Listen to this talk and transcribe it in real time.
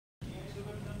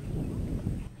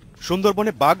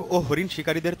সুন্দরবনে বাঘ ও হরিণ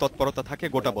শিকারীদের তৎপরতা থাকে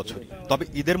গোটা বছরই, তবে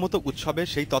ঈদের মতো উৎসবে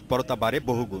সেই তৎপরতা বাড়ে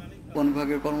বহুগুণ। বন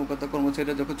বিভাগের কর্মকর্তা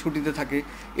কর্মচারীরা যখন ছুটিতে থাকে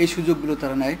এই সুযোগগুলো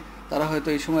তারা নেয়। তারা হয়তো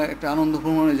এই সময় একটা আনন্দ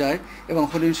ভ্রমণে যায় এবং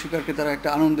হরিণ শিকারকে তারা একটা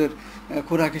আনন্দের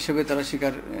খোরাক হিসেবে তারা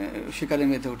শিকারে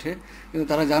মেতে ওঠে, কিন্তু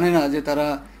তারা জানে না যে তারা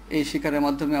এই শিকারের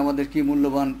মাধ্যমে আমাদের কি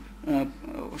মূল্যবান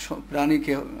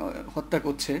প্রাণীকে হত্যা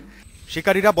করছে।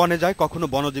 শিকারীরা বনে যায় কখনো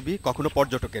বনজীবী, কখনো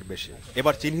পর্যটকের বেশে।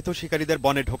 এবার চিহ্নিত শিকারীদের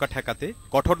বনে ঢোকা ঠেকাতে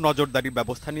কঠোর নজরদারির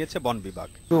ব্যবস্থা নিয়েছে বন বিভাগ।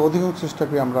 অধিকাংশ চেষ্টা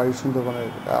করি আমরা এই সুন্দরবনে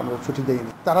আমরা ছুটি দেইনি।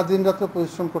 তারা দিনরাত্রে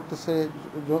পরিশ্রম করতেছে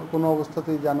কোনো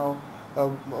অবস্থাতেই যেন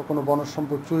কোনো বন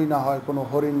সম্পদ চুরি না হয়, কোনো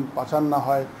হরিণ পাচার না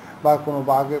হয় বা কোনো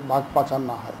বাঘ পাচার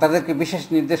না হয়। তাদেরকে বিশেষ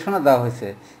নির্দেশনা দেওয়া হয়েছে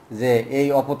যে এই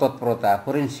অপতৎপরতা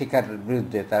হরিণ শিকারের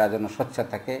বিরুদ্ধে তারা যেন সোচ্চার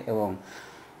থাকে এবং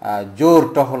জোর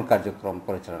টহল কার্যক্রম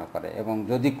পরিচালনা করে, এবং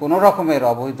যদি কোনো রকমের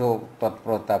অবৈধ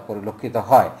তৎপরতা পরিলক্ষিত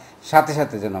হয় সাথে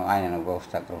সাথে যেন আইনানুগ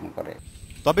ব্যবস্থা গ্রহণ করে।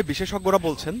 তবে বিশেষজ্ঞরা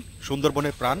বলছেন,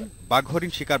 সুন্দরবনের প্রাণ বাঘ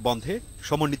হরিণ শিকার বন্ধে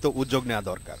সমন্বিত উদ্যোগ নেওয়া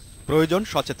দরকার। প্রয়োজন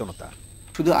সচেতনতা।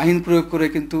 শুধু আইন প্রয়োগ করে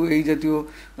কিন্তু এই জাতীয়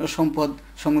সম্পদ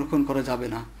সংরক্ষণ করা যাবে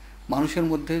না। মানুষের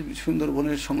মধ্যে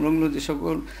সুন্দরবনের সংলগ্ন যে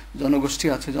সকল জনগোষ্ঠী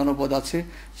আছে, জনপদ আছে,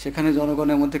 সেখানে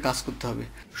জনগণের মধ্যে কাজ করতে হবে।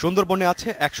 সুন্দরবনে আছে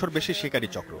 100-র বেশি শিকারী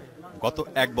চক্র। গত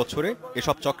এক বছরে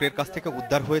এসব চক্রের কাছ থেকে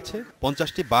উদ্ধার হয়েছে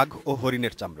 50টি বাঘ ও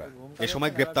হরিণের চামড়া। এ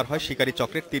সময় গ্রেপ্তার হয় শিকারী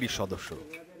চক্রের 30 সদস্য।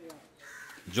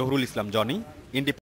 জহুরুল ইসলাম জনি,